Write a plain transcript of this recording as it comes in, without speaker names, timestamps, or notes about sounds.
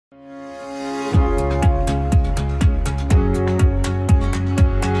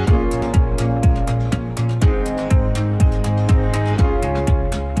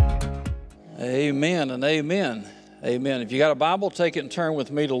Amen. Amen. If you got a Bible, take it and turn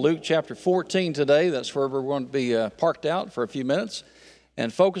with me to Luke chapter 14 today. That's where we're going to be parked out for a few minutes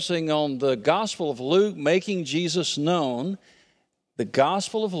and focusing on the Gospel of Luke, making Jesus known. The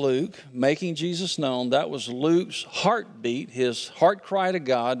Gospel of Luke, making Jesus known, that was Luke's heartbeat. His heart cry to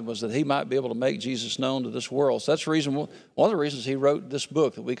God was that he might be able to make Jesus known to this world. So that's the reason, one of the reasons he wrote this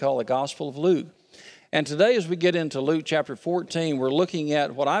book that we call the Gospel of Luke. And today as we get into Luke chapter 14, we're looking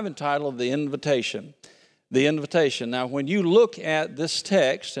at what I've entitled the invitation. The invitation. Now, when you look at this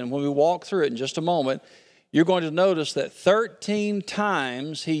text, and when we walk through it in just a moment, you're going to notice that 13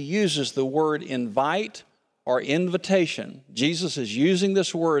 times he uses the word invite or invitation. Jesus is using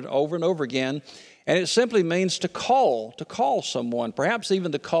this word over and over again, and it simply means to call someone, perhaps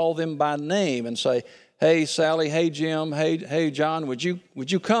even to call them by name and say, hey, Sally, hey, Jim, hey, John, would you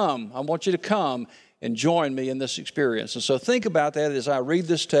come? I want you to come and join me in this experience. And so think about that as I read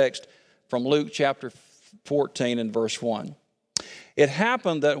this text from Luke chapter 14 and verse 1. It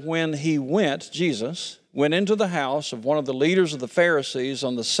happened that when Jesus went into the house of one of the leaders of the Pharisees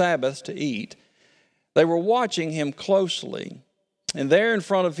on the Sabbath to eat, they were watching him closely. And there in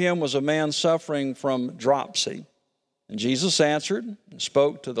front of him was a man suffering from dropsy. And Jesus answered and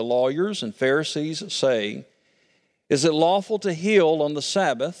spoke to the lawyers and Pharisees, saying, is it lawful to heal on the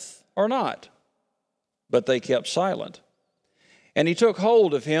Sabbath or not? But they kept silent. And he took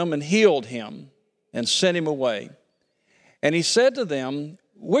hold of him and healed him and sent him away. And he said to them,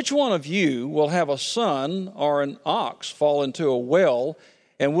 which one of you will have a son or an ox fall into a well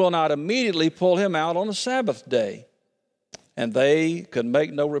and will not immediately pull him out on a Sabbath day? And they could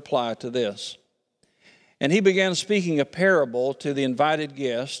make no reply to this. And he began speaking a parable to the invited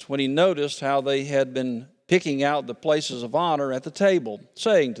guests when he noticed how they had been picking out the places of honor at the table,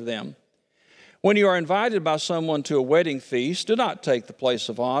 saying to them, when you are invited by someone to a wedding feast, do not take the place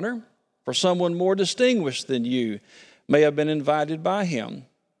of honor, for someone more distinguished than you may have been invited by him.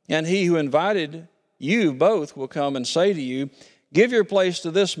 And he who invited you both will come and say to you, give your place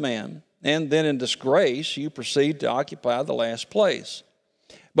to this man, and then in disgrace you proceed to occupy the last place.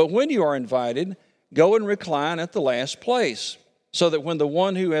 But when you are invited, go and recline at the last place, so that when the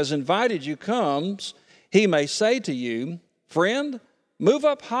one who has invited you comes, he may say to you, friend, move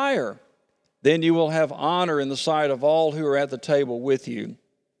up higher. Then you will have honor in the sight of all who are at the table with you.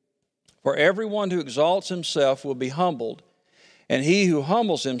 For everyone who exalts himself will be humbled, and he who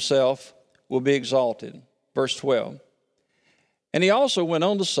humbles himself will be exalted. Verse 12. And he also went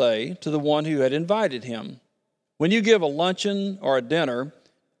on to say to the one who had invited him, when you give a luncheon or a dinner,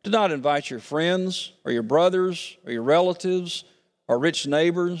 do not invite your friends or your brothers or your relatives or rich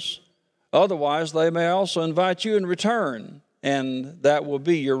neighbors. Otherwise, they may also invite you in return, and that will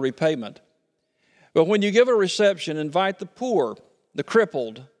be your repayment. But when you give a reception, invite the poor, the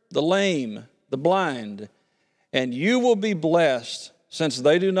crippled, the lame, the blind, and you will be blessed, since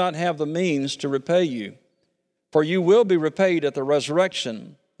they do not have the means to repay you. For you will be repaid at the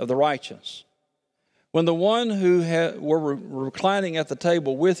resurrection of the righteous. When the one who were reclining at the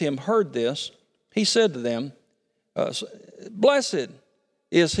table with him heard this, he said to them, blessed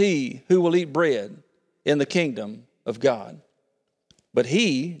is he who will eat bread in the kingdom of God. But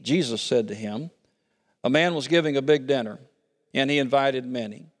he, Jesus, said to him, a man was giving a big dinner, and he invited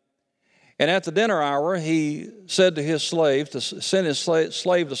many. And at the dinner hour, he said to his slave, to send his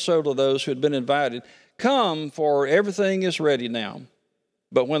slave to show to those who had been invited, come, for everything is ready now.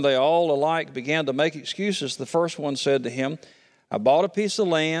 But when they all alike began to make excuses, the first one said to him, I bought a piece of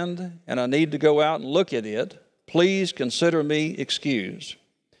land, and I need to go out and look at it. Please consider me excused.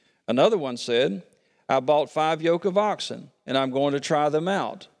 Another one said, I bought 5 yoke of oxen, and I'm going to try them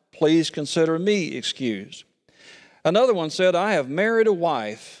out. Please consider me excused. Another one said, I have married a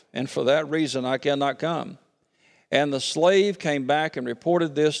wife, and for that reason I cannot come. And the slave came back and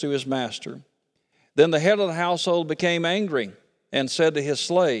reported this to his master. Then the head of the household became angry and said to his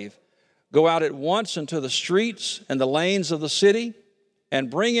slave, go out at once into the streets and the lanes of the city, and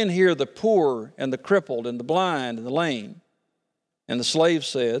bring in here the poor and the crippled and the blind and the lame. And the slave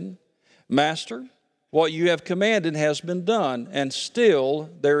said, Master, what you have commanded has been done, and still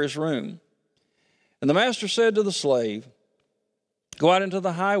there is room. And the master said to the slave, go out into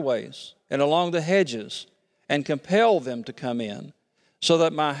the highways and along the hedges and compel them to come in, so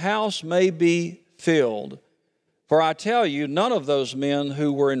that my house may be filled. For I tell you, none of those men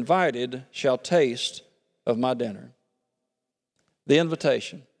who were invited shall taste of my dinner. The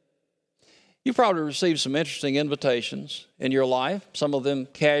invitation. You probably received some interesting invitations in your life, some of them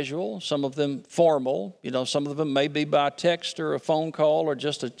casual, some of them formal. Some of them may be by text or a phone call or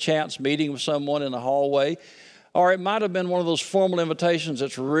just a chance meeting with someone in a hallway. Or it might have been one of those formal invitations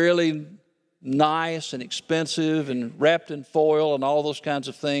that's really nice and expensive and wrapped in foil and all those kinds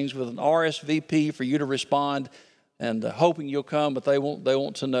of things with an RSVP for you to respond and hoping you'll come, but they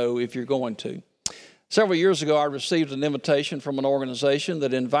want to know if you're going to. Several years ago, I received an invitation from an organization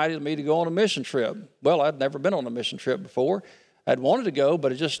that invited me to go on a mission trip. Well, I'd never been on a mission trip before. I'd wanted to go,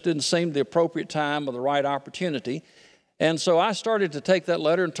 but it just didn't seem the appropriate time or the right opportunity. And so I started to take that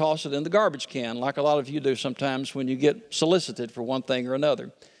letter and toss it in the garbage can, like a lot of you do sometimes when you get solicited for one thing or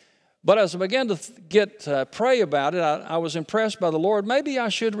another. But as I began to pray about it, I was impressed by the Lord. Maybe I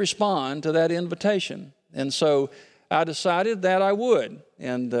should respond to that invitation. And so I decided that I would.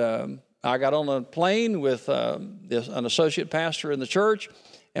 And I got on a plane with an associate pastor in the church,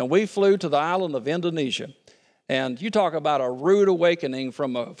 and we flew to the island of Indonesia. And you talk about a rude awakening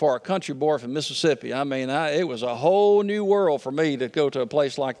for a country boy from Mississippi. I mean, it was a whole new world for me to go to a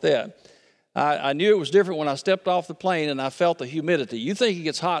place like that. I knew it was different when I stepped off the plane and I felt the humidity. You think it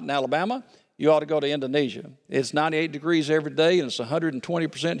gets hot in Alabama? You ought to go to Indonesia. It's 98 degrees every day and it's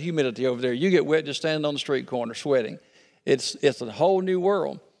 120% humidity over there. You get wet just standing on the street corner sweating. It's a whole new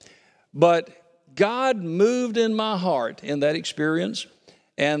world. But God moved in my heart in that experience,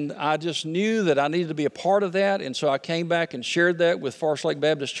 and I just knew that I needed to be a part of that, and so I came back and shared that with Forest Lake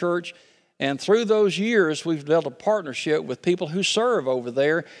Baptist Church. And through those years, we've developed a partnership with people who serve over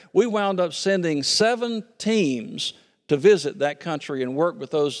there. We wound up sending 7 teams to visit that country and work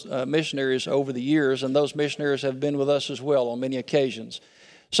with those missionaries over the years, and those missionaries have been with us as well on many occasions.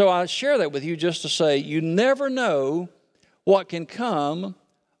 So I share that with you just to say you never know what can come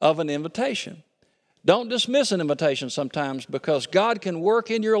of an invitation. Don't dismiss an invitation sometimes, because God can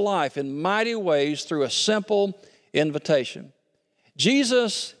work in your life in mighty ways through a simple invitation.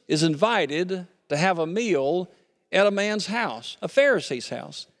 Jesus is invited to have a meal at a man's house, a Pharisee's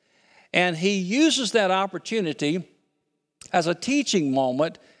house. And he uses that opportunity as a teaching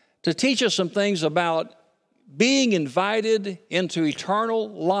moment to teach us some things about being invited into eternal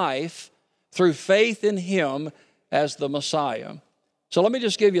life through faith in him as the Messiah. So let me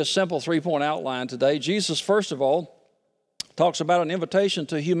just give you a simple 3-point outline today. Jesus, first of all, talks about an invitation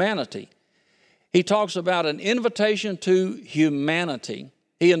to humanity. He talks about an invitation to humanity.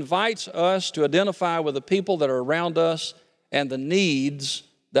 He invites us to identify with the people that are around us and the needs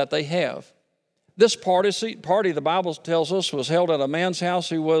that they have. This party, the Bible tells us, was held at a man's house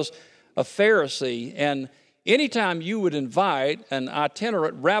who was a Pharisee. And anytime you would invite an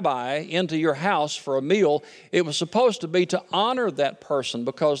itinerant rabbi into your house for a meal, it was supposed to be to honor that person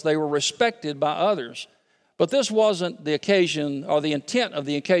because they were respected by others. But this wasn't the occasion or the intent of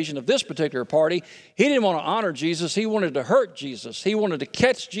the occasion of this particular party. He didn't want to honor Jesus. He wanted to hurt Jesus. He wanted to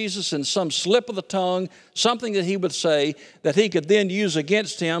catch Jesus in some slip of the tongue, something that he would say that he could then use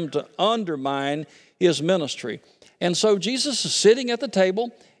against him to undermine his ministry. And so Jesus is sitting at the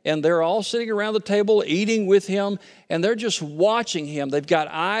table, and they're all sitting around the table eating with him, and they're just watching him. They've got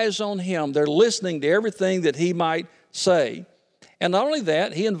eyes on him. They're listening to everything that he might say. And not only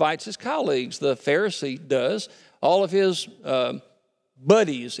that, he invites his colleagues, the Pharisee does, all of his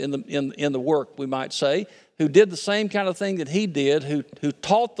buddies in the work, we might say, who did the same kind of thing that he did, who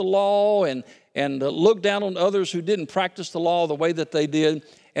taught the law and looked down on others who didn't practice the law the way that they did.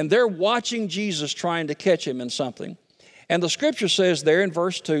 And they're watching Jesus trying to catch him in something. And the scripture says there in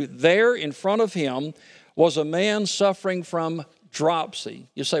verse 2, there in front of him was a man suffering from dropsy.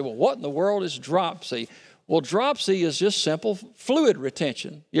 You say, well, what in the world is dropsy? Well, dropsy is just simple fluid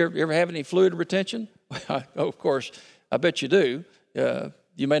retention. You ever have any fluid retention? Of course, I bet you do.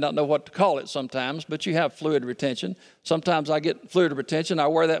 You may not know what to call it sometimes, but you have fluid retention. Sometimes I get fluid retention. I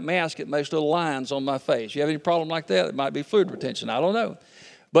wear that mask. It makes little lines on my face. You have any problem like that? It might be fluid retention. I don't know.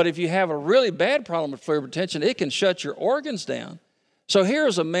 But if you have a really bad problem with fluid retention, it can shut your organs down. So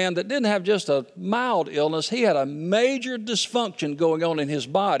here's a man that didn't have just a mild illness. He had a major dysfunction going on in his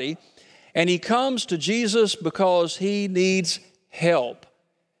body. And he comes to Jesus because he needs help.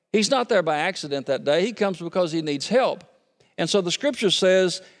 He's not there by accident that day. He comes because he needs help. And so the scripture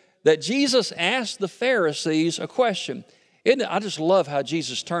says that Jesus asked the Pharisees a question. I just love how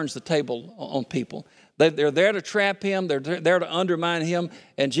Jesus turns the table on people. They're there to trap him. They're there to undermine him.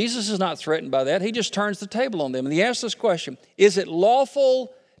 And Jesus is not threatened by that. He just turns the table on them. And he asks this question, is it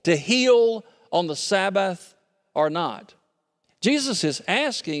lawful to heal on the Sabbath or not? Jesus is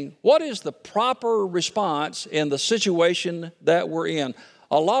asking, what is the proper response in the situation that we're in?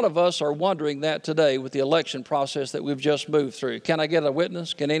 A lot of us are wondering that today with the election process that we've just moved through. Can I get a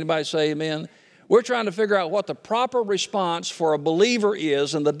witness? Can anybody say amen? We're trying to figure out what the proper response for a believer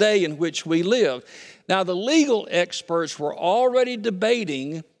is in the day in which we live. Now, the legal experts were already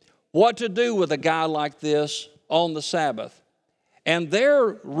debating what to do with a guy like this on the Sabbath. And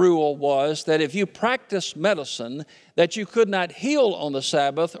their rule was that if you practiced medicine, that you could not heal on the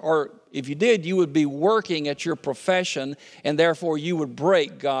Sabbath, or if you did, you would be working at your profession, and therefore you would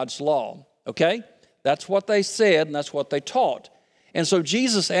break God's law. Okay? That's what they said, and that's what they taught. And so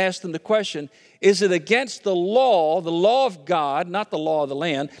Jesus asked them the question, is it against the law of God, not the law of the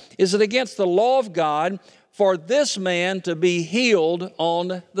land, is it against the law of God for this man to be healed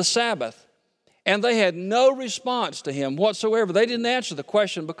on the Sabbath? And they had no response to him whatsoever. They didn't answer the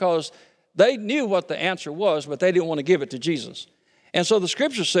question because they knew what the answer was, but they didn't want to give it to Jesus. And so the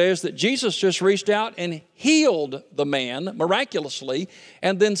scripture says that Jesus just reached out and healed the man miraculously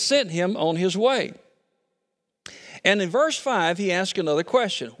and then sent him on his way. And in verse 5, he asked another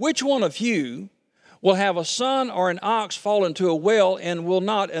question. Which one of you will have a son or an ox fall into a well and will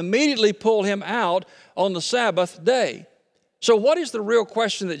not immediately pull him out on the Sabbath day? So what is the real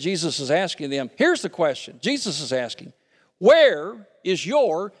question that Jesus is asking them? Here's the question Jesus is asking. Where is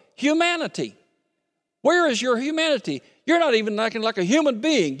your humanity? Where is your humanity? You're not even acting like a human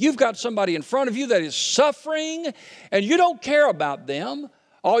being. You've got somebody in front of you that is suffering, and you don't care about them.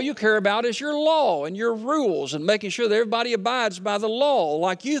 All you care about is your law and your rules and making sure that everybody abides by the law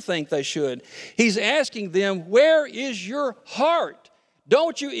like you think they should. He's asking them, where is your heart?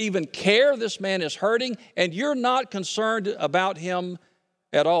 Don't you even care this man is hurting, and you're not concerned about him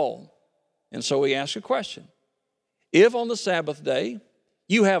at all? And so he asks a question. If on the Sabbath day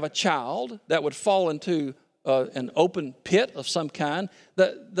you have a child that would fall into an open pit of some kind,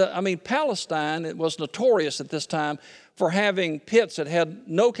 Palestine, it was notorious at this time for having pits that had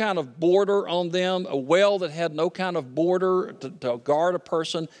no kind of border on them, a well that had no kind of border to guard a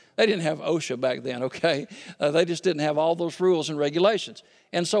person. They didn't have OSHA back then, okay? They just didn't have all those rules and regulations.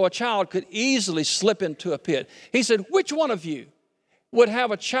 And so a child could easily slip into a pit. He said, which one of you would have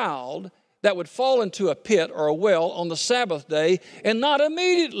a child that would fall into a pit or a well on the Sabbath day and not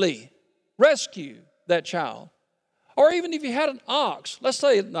immediately rescue that child? Or even if you had an ox, let's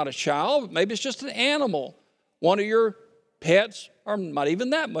say it's not a child, maybe it's just an animal, one of your pets, or not even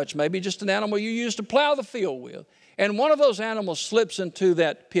that much, maybe just an animal you use to plow the field with, and one of those animals slips into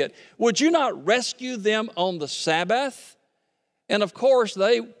that pit, would you not rescue them on the Sabbath? And of course,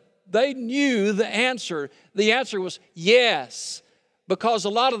 they knew the answer. The answer was yes, because a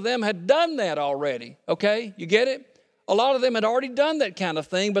lot of them had done that already, okay? You get it? A lot of them had already done that kind of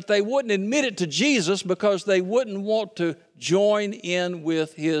thing, but they wouldn't admit it to Jesus because they wouldn't want to join in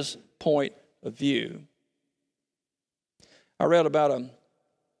with his point of view. I read about an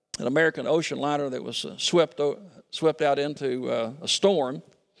American ocean liner that was swept out into a storm,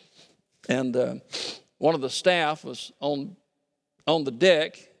 and one of the staff was on the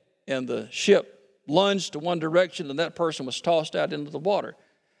deck, and the ship lunged to one direction, and that person was tossed out into the water.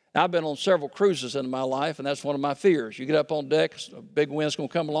 Now, I've been on several cruises in my life, and that's one of my fears. You get up on deck, a big wind's going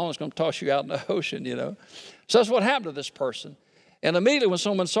to come along, it's going to toss you out in the ocean, you know. So that's what happened to this person. And immediately when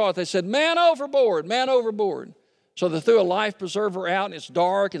someone saw it, they said, "Man overboard, man overboard." So they threw a life preserver out, and it's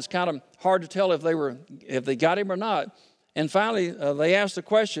dark. It's kind of hard to tell if they got him or not. And finally, they asked the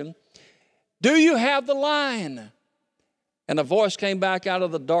question, "Do you have the line?" And a voice came back out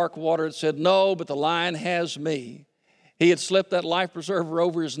of the dark water and said, "No, but the line has me." He had slipped that life preserver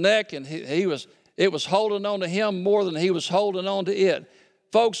over his neck, and it was holding on to him more than he was holding on to it.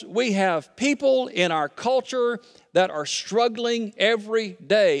 Folks, we have people in our culture that are struggling every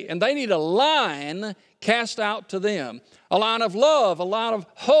day, and they need a line cast out to them. A line of love, a line of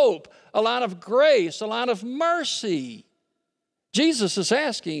hope, a line of grace, a line of mercy. Jesus is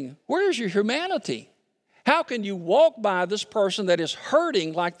asking, where's your humanity? How can you walk by this person that is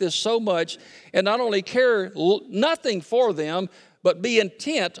hurting like this so much and not only care nothing for them, but be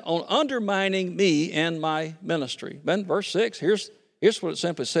intent on undermining me and my ministry? Then verse 6, here's what it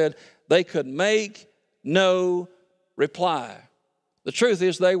simply said. They could make no reply. The truth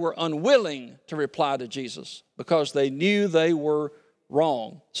is they were unwilling to reply to Jesus because they knew they were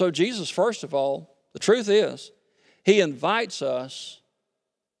wrong. So Jesus, first of all, the truth is, he invites us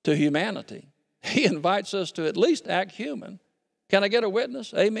to humanity. He invites us to at least act human. Can I get a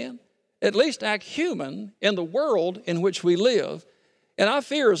witness? Amen. At least act human in the world in which we live. And I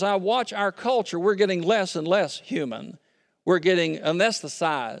fear as I watch our culture, we're getting less and less human. We're getting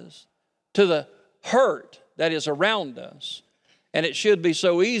anesthetized to the hurt that is around us. And it should be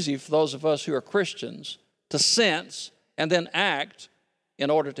so easy for those of us who are Christians to sense and then act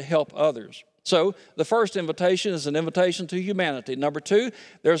in order to help others. So the first invitation is an invitation to humanity. Number two,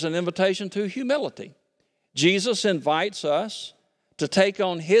 there's an invitation to humility. Jesus invites us to take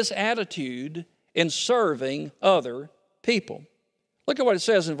on his attitude in serving other people. Look at what it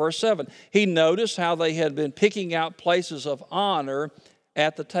says in verse 7. He noticed how they had been picking out places of honor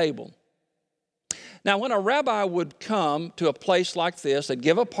at the table. Now, when a rabbi would come to a place like this, they'd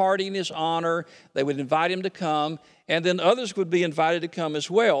give a party in his honor, they would invite him to come, and then others would be invited to come as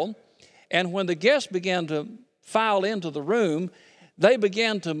well. And when the guests began to file into the room, they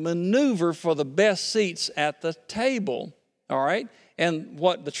began to maneuver for the best seats at the table, all right? And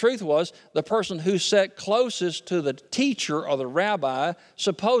what the truth was, the person who sat closest to the teacher or the rabbi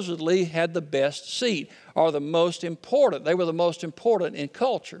supposedly had the best seat or the most important. They were the most important in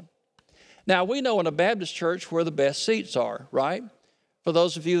culture. Now, we know in a Baptist church where the best seats are, right? For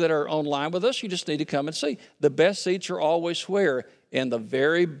those of you that are online with us, you just need to come and see. The best seats are always where? In the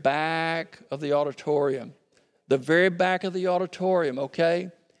very back of the auditorium. The very back of the auditorium,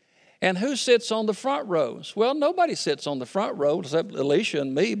 okay? And who sits on the front rows? Well, nobody sits on the front row except Alicia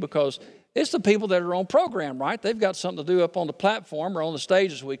and me, because it's the people that are on program, right? They've got something to do up on the platform or on the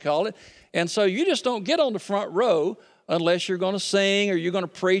stage, as we call it. And so you just don't get on the front row unless you're going to sing or you're going to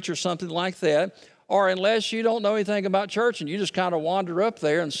preach or something like that, or unless you don't know anything about church and you just kind of wander up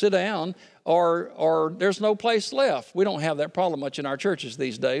there and sit down, or there's no place left. We don't have that problem much in our churches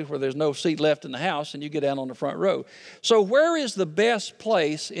these days, where there's no seat left in the house and you get down on the front row. So where is the best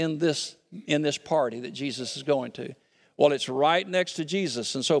place in this party that Jesus is going to? Well, it's right next to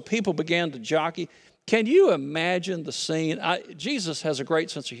Jesus. And so people began to jockey. Can you imagine the scene? Jesus has a great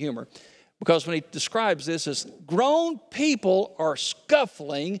sense of humor, because when he describes this as grown people are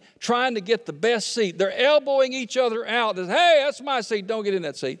scuffling, trying to get the best seat. They're elbowing each other out. Hey, that's my seat. Don't get in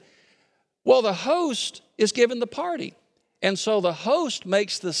that seat. Well, the host is giving the party. And so the host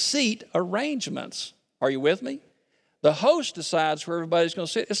makes the seat arrangements. Are you with me? The host decides where everybody's going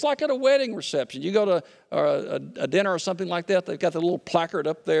to sit. It's like at a wedding reception. You go to a dinner or something like that, they've got the little placard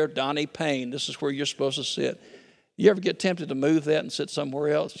up there, Donnie, Payne. This is where you're supposed to sit. You ever get tempted to move that and sit somewhere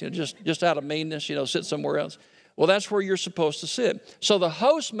else? Just out of meanness, sit somewhere else. Well, that's where you're supposed to sit. So the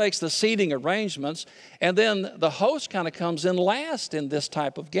host makes the seating arrangements, and then the host kind of comes in last in this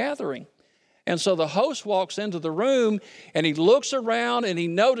type of gathering. And so the host walks into the room, and he looks around, and he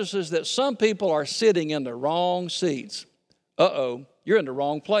notices that some people are sitting in the wrong seats. Uh-oh, you're in the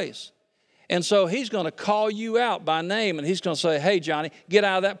wrong place. And so he's going to call you out by name, and he's going to say, hey, Johnny, get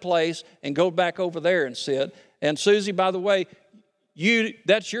out of that place and go back over there and sit. And Susie, by the way,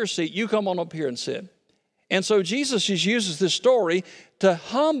 that's your seat. You come on up here and sit. And so Jesus just uses this story to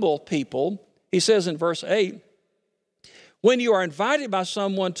humble people. He says in verse 8, when you are invited by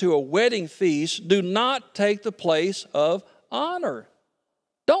someone to a wedding feast, do not take the place of honor.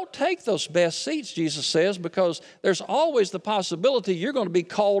 Don't take those best seats, Jesus says, because there's always the possibility you're going to be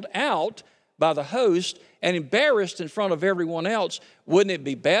called out by the host and embarrassed in front of everyone else. Wouldn't it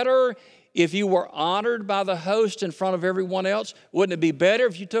be better if you were honored by the host in front of everyone else? Wouldn't it be better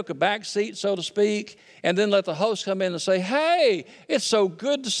if you took a back seat, so to speak, and then let the host come in and say, hey, it's so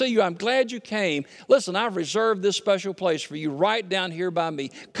good to see you. I'm glad you came. Listen, I've reserved this special place for you right down here by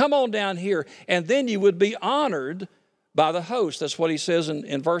me. Come on down here. And then you would be honored by the host. That's what he says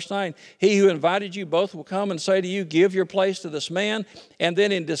in verse 9. He who invited you both will come and say to you, give your place to this man. And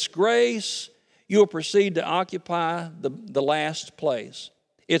then in disgrace, you will proceed to occupy the last place.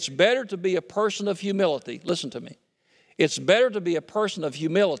 It's better to be a person of humility. Listen to me. It's better to be a person of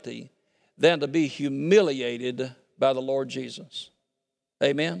humility than to be humiliated by the Lord Jesus.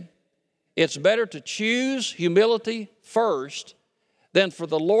 Amen? It's better to choose humility first than for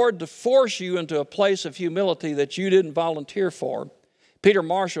the Lord to force you into a place of humility that you didn't volunteer for. Peter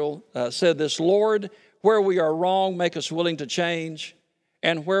Marshall said this, Lord, where we are wrong, make us willing to change,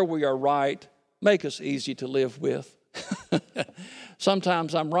 and where we are right, make us easy to live with.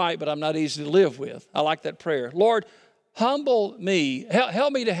 Sometimes I'm right, but I'm not easy to live with. I like that prayer. Lord, humble me.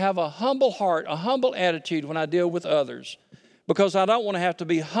 Help me to have a humble heart, a humble attitude when I deal with others, because I don't want to have to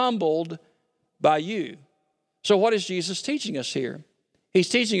be humbled by you. So what is Jesus teaching us here? He's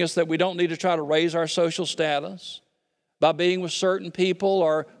teaching us that we don't need to try to raise our social status by being with certain people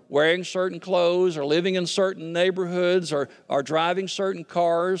or wearing certain clothes or living in certain neighborhoods or driving certain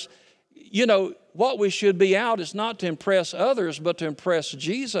cars. What we should be out is not to impress others, but to impress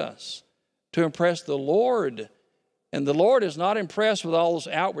Jesus, to impress the Lord. And the Lord is not impressed with all those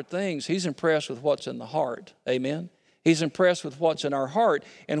outward things. He's impressed with what's in the heart. Amen? He's impressed with what's in our heart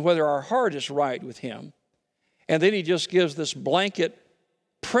and whether our heart is right with Him. And then He just gives this blanket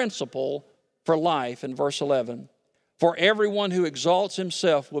principle for life in verse 11. For everyone who exalts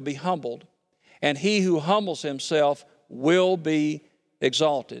himself will be humbled, and he who humbles himself will be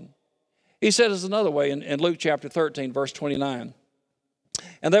exalted. He said this another way in Luke chapter 13, verse 29.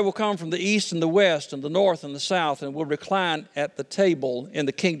 And they will come from the east and the west and the north and the south, and will recline at the table in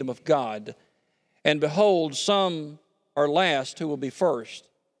the kingdom of God. And behold, some are last who will be first,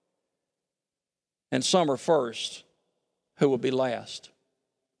 and some are first who will be last.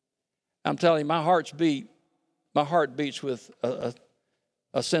 I'm telling you, my heart beats with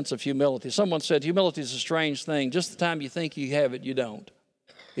a sense of humility. Someone said humility is a strange thing. Just the time you think you have it, you don't.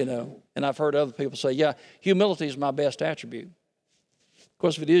 And I've heard other people say, yeah, humility is my best attribute. Of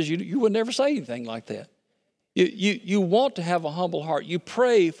course, if it is, you would never say anything like that. You want to have a humble heart. You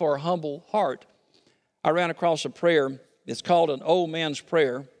pray for a humble heart. I ran across a prayer. It's called an old man's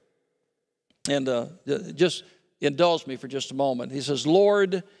prayer. And just indulge me for just a moment. He says,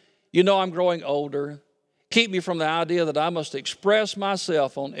 Lord, you know I'm growing older. Keep me from the idea that I must express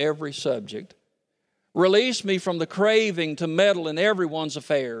myself on every subject. Release me from the craving to meddle in everyone's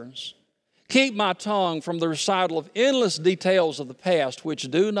affairs. Keep my tongue from the recital of endless details of the past which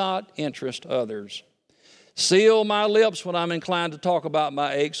do not interest others. Seal my lips when I'm inclined to talk about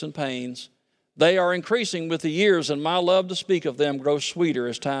my aches and pains. They are increasing with the years, and my love to speak of them grows sweeter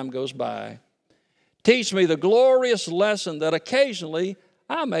as time goes by. Teach me the glorious lesson that occasionally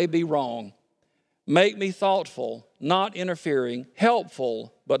I may be wrong. Make me thoughtful, not interfering,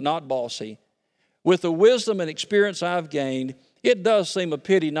 helpful, but not bossy. With the wisdom and experience I've gained, it does seem a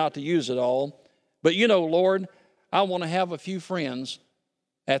pity not to use it all. But you know, Lord, I want to have a few friends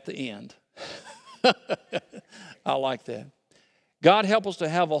at the end. I like that. God, help us to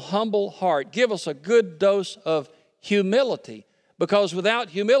have a humble heart. Give us a good dose of humility, because without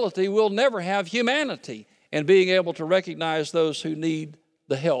humility, we'll never have humanity and being able to recognize those who need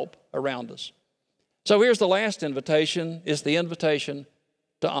the help around us. So here's the last invitation. It's the invitation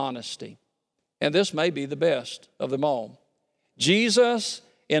to honesty. And this may be the best of them all. Jesus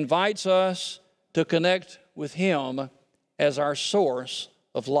invites us to connect with Him as our source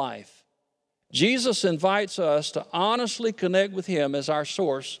of life. Jesus invites us to honestly connect with Him as our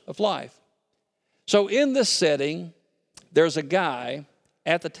source of life. So in this setting, there's a guy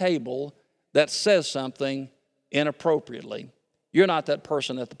at the table that says something inappropriately. You're not that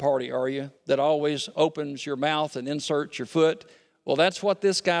person at the party, are you, that always opens your mouth and inserts your foot? Well, that's what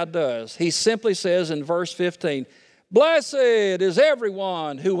this guy does. He simply says in verse 15, "Blessed is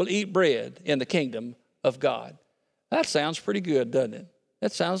everyone who will eat bread in the kingdom of God." That sounds pretty good, doesn't it?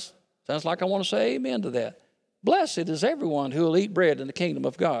 That sounds like I want to say amen to that. Blessed is everyone who will eat bread in the kingdom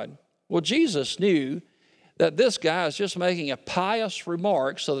of God. Well, Jesus knew that this guy is just making a pious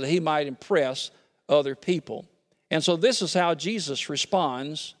remark so that he might impress other people. And so this is how Jesus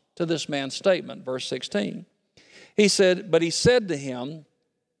responds to this man's statement, verse 16. He said, but he said to him,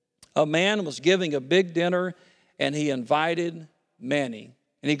 a man was giving a big dinner, and he invited many.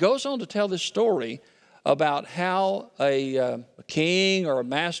 And he goes on to tell this story about how a king or a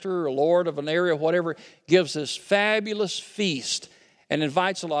master or a lord of an area, whatever, gives this fabulous feast and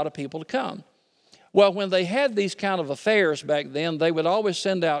invites a lot of people to come. Well, when they had these kind of affairs back then, they would always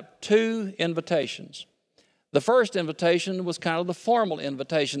send out 2 invitations. The first invitation was kind of the formal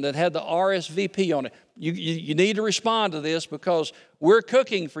invitation that had the RSVP on it. You need to respond to this because we're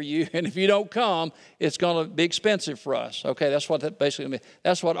cooking for you, and if you don't come, it's going to be expensive for us. Okay, that's what that basically means.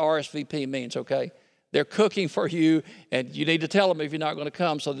 That's what RSVP means, okay? They're cooking for you, and you need to tell them if you're not going to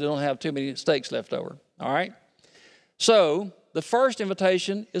come so they don't have too many steaks left over, all right? So the first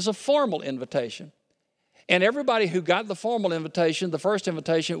invitation is a formal invitation. And everybody who got the formal invitation, the first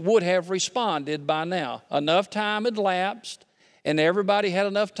invitation, would have responded by now. Enough time had elapsed, and everybody had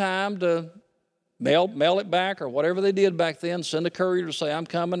enough time to mail it back or whatever they did back then, send a courier to say, I'm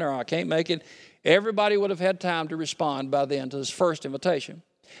coming or I can't make it. Everybody would have had time to respond by then to this first invitation.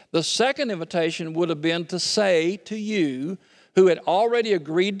 The second invitation would have been to say to you who had already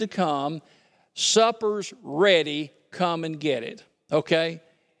agreed to come, supper's ready, come and get it, okay?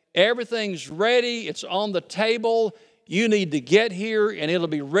 Everything's ready. It's on the table. You need to get here, and it'll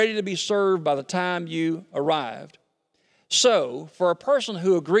be ready to be served by the time you arrived. So, for a person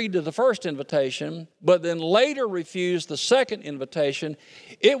who agreed to the first invitation, but then later refused the second invitation,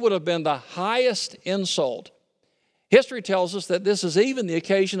 it would have been the highest insult. History tells us that this is even the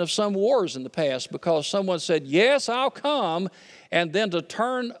occasion of some wars in the past because someone said, yes, I'll come, and then to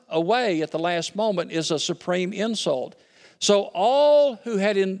turn away at the last moment is a supreme insult. So all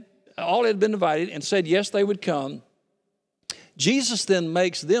had been invited and said yes, they would come. Jesus then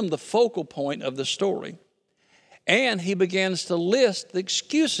makes them the focal point of the story. And he begins to list the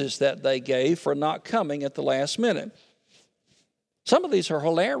excuses that they gave for not coming at the last minute. Some of these are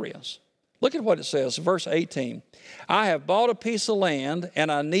hilarious. Look at what it says, verse 18. I have bought a piece of land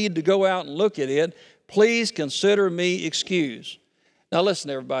and I need to go out and look at it. Please consider me excused. Now listen,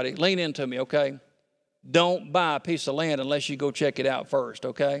 everybody, lean into me, okay? Don't buy a piece of land unless you go check it out first,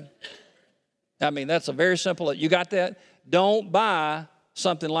 okay? I mean, that's a very simple, you got that? Don't buy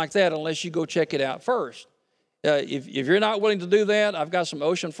something like that unless you go check it out first. If you're not willing to do that, I've got some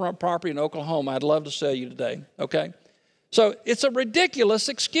oceanfront property in Oklahoma I'd love to sell you today, okay? So it's a ridiculous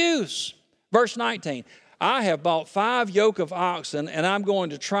excuse. Verse 19, I have bought 5 yoke of oxen, and I'm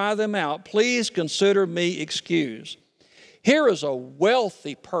going to try them out. Please consider me excused. Here is a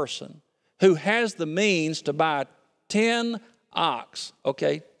wealthy person who has the means to buy 10 ox,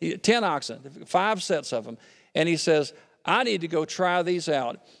 okay? 10 oxen, 5 sets of them. And he says, I need to go try these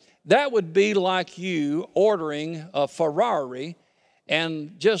out. That would be like you ordering a Ferrari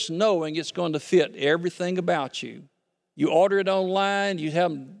and just knowing it's going to fit everything about you. You order it online, you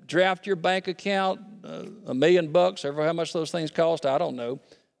have them draft your bank account, $1 million, or how much those things cost, I don't know.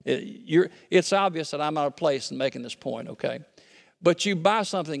 It's obvious that I'm out of place in making this point, okay? But you buy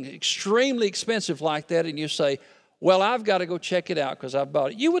something extremely expensive like that and you say, well, I've got to go check it out because I've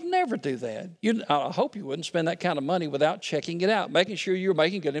bought it. You would never do that. I hope you wouldn't spend that kind of money without checking it out, making sure you're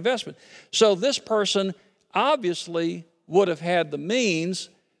making a good investment. So this person obviously would have had the means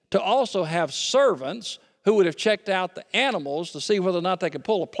to also have servants who would have checked out the animals to see whether or not they could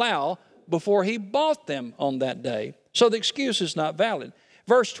pull a plow before he bought them on that day. So the excuse is not valid.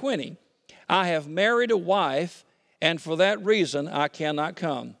 Verse 20, I have married a wife, and for that reason I cannot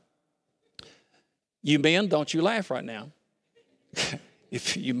come. You men, don't you laugh right now.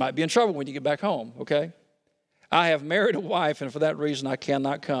 If you might be in trouble when you get back home, okay? I have married a wife, and for that reason I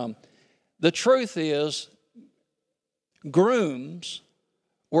cannot come. The truth is, grooms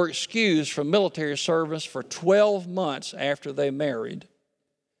were excused from military service for 12 months after they married,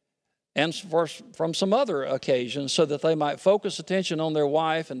 and from some other occasions so that they might focus attention on their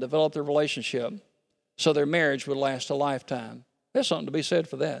wife and develop their relationship so their marriage would last a lifetime. There's something to be said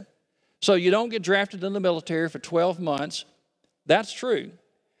for that. So you don't get drafted in the military for 12 months. That's true.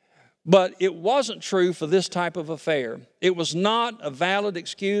 But it wasn't true for this type of affair. It was not a valid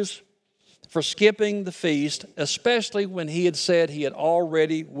excuse for skipping the feast, especially when he had said he had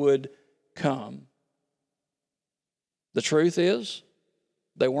already would come. The truth is,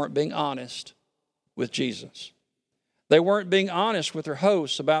 they weren't being honest with Jesus. They weren't being honest with their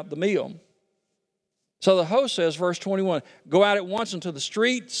hosts about the meal. So the host says, verse 21, go out at once into the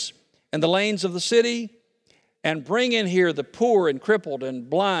streets and the lanes of the city and bring in here the poor and crippled and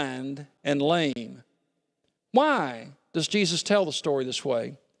blind and lame. Why does Jesus tell the story this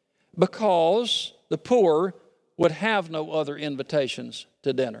way? Because the poor would have no other invitations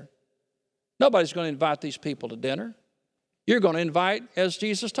to dinner. Nobody's going to invite these people to dinner. You're going to invite, as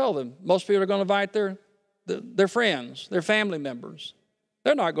Jesus told them, most people are going to invite their friends, their family members.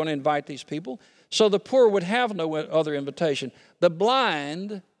 They're not going to invite these people. So the poor would have no other invitation. The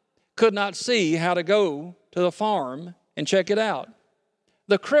blind could not see how to go to the farm and check it out.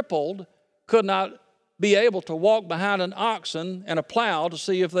 The crippled could not be able to walk behind an oxen and a plow to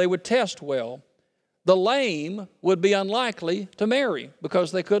see if they would test well. The lame would be unlikely to marry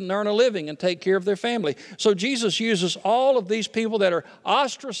because they couldn't earn a living and take care of their family. So Jesus uses all of these people that are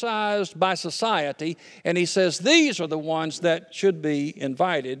ostracized by society, and he says these are the ones that should be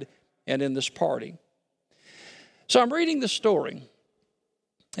invited and in this party. So I'm reading this story,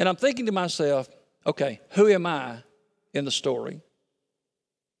 and I'm thinking to myself, okay, who am I in the story?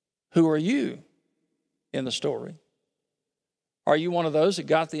 Who are you in the story? Are you one of those that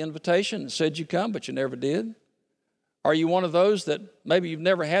got the invitation and said you come, but you never did? Are you one of those that maybe you've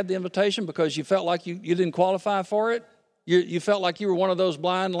never had the invitation because you felt like you didn't qualify for it? You felt like you were one of those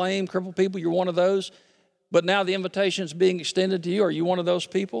blind, lame, crippled people. You're one of those, but now the invitation is being extended to you. Are you one of those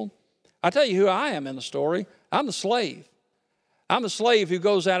people? I tell you who I am in the story. I'm the slave. I'm the slave who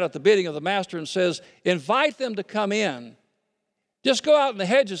goes out at the bidding of the master and says, invite them to come in. Just go out in the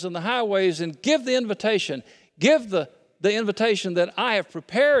hedges and the highways and give the invitation. Give the invitation that I have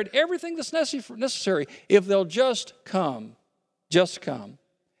prepared everything that's necessary if they'll just come. Just come.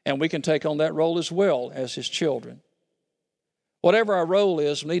 And we can take on that role as well as his children. Whatever our role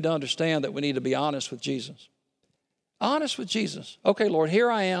is, we need to understand that we need to be honest with Jesus. Honest with Jesus. Okay, Lord, here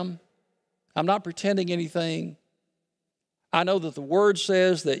I am. I'm not pretending anything. I know that the Word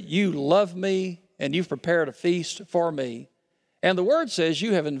says that you love me and you've prepared a feast for me. And the Word says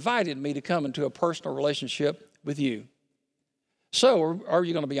you have invited me to come into a personal relationship with you. So are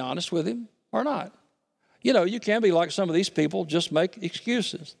you going to be honest with him or not? You know, you can be like some of these people, just make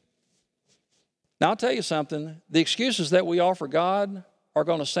excuses. Now, I'll tell you something. The excuses that we offer God are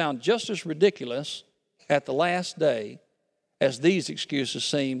going to sound just as ridiculous at the last day as these excuses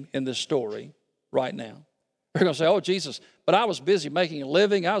seem in this story right now. They're going to say, oh, Jesus, but I was busy making a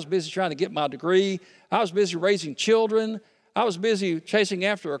living. I was busy trying to get my degree. I was busy raising children. I was busy chasing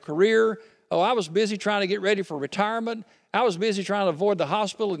after a career. Oh, I was busy trying to get ready for retirement. I was busy trying to avoid the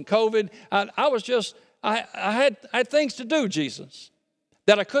hospital and COVID. I had things to do, Jesus,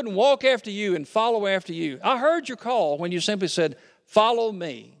 that I couldn't walk after you and follow after you. I heard your call when you simply said, follow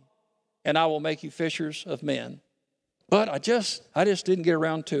me, and I will make you fishers of men. But I just didn't get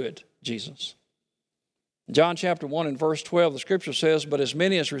around to it, Jesus. John chapter 1 and verse 12, the scripture says, but as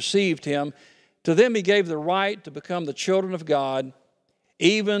many as received him, to them he gave the right to become the children of God,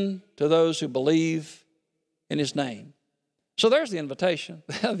 even to those who believe in his name. So there's the invitation.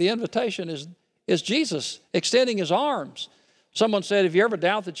 The invitation is Jesus extending his arms. Someone said, if you ever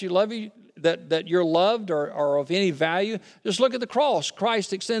doubt that that you're loved or of any value, just look at the cross.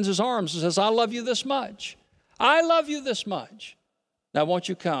 Christ extends his arms and says, I love you this much. I love you this much. Now won't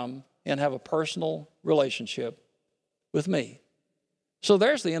you come and have a personal relationship with me? So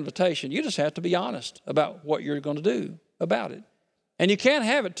there's the invitation. You just have to be honest about what you're going to do about it. And you can't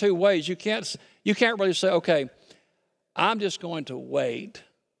have it two ways. You can't really say, okay, I'm just going to wait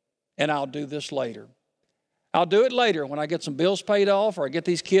and I'll do this later. I'll do it later when I get some bills paid off, or I get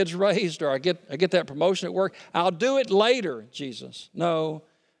these kids raised, or I get that promotion at work. I'll do it later, Jesus. No,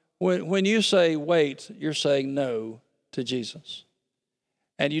 when you say wait, you're saying no to Jesus.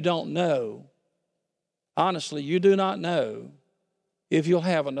 And you don't know, honestly, you do not know if you'll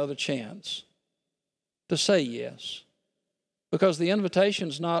have another chance to say yes, because the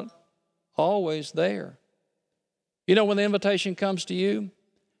invitation's not always there. You know, when the invitation comes to you,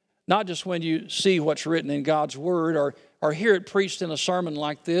 not just when you see what's written in God's Word, or hear it preached in a sermon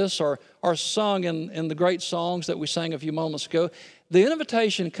like this, or sung in the great songs that we sang a few moments ago. The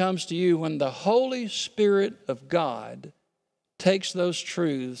invitation comes to you when the Holy Spirit of God takes those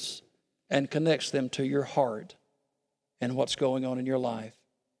truths and connects them to your heart and what's going on in your life.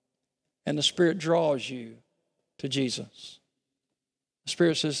 And the Spirit draws you to Jesus. The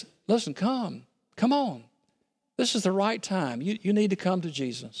Spirit says, listen, come on. This is the right time. You need to come to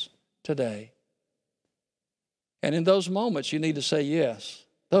Jesus today. And in those moments, you need to say yes.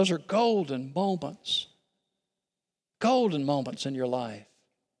 Those are golden moments in your life.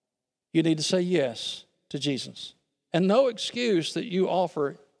 You need to say yes to Jesus. And no excuse that you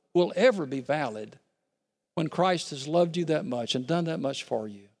offer will ever be valid when Christ has loved you that much and done that much for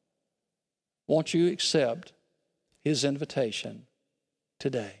you. Won't you accept his invitation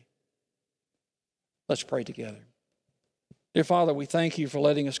today? Let's pray together. Dear Father, we thank you for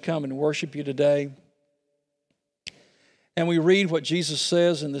letting us come and worship you today. And we read what Jesus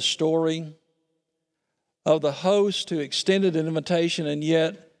says in this story of the host who extended an invitation, and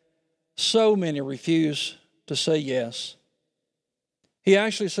yet so many refuse to say yes. He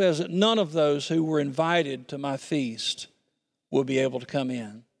actually says that none of those who were invited to my feast will be able to come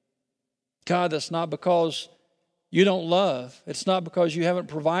in. God, that's not because you don't love. It's not because you haven't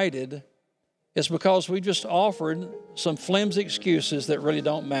provided. It's because we just offered some flimsy excuses that really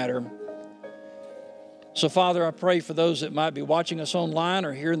don't matter. So, Father, I pray for those that might be watching us online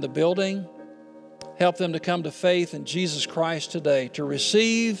or here in the building. Help them to come to faith in Jesus Christ today, to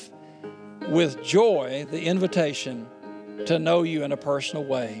receive with joy the invitation to know you in a personal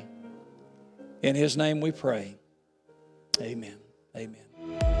way. In his name we pray. Amen. Amen.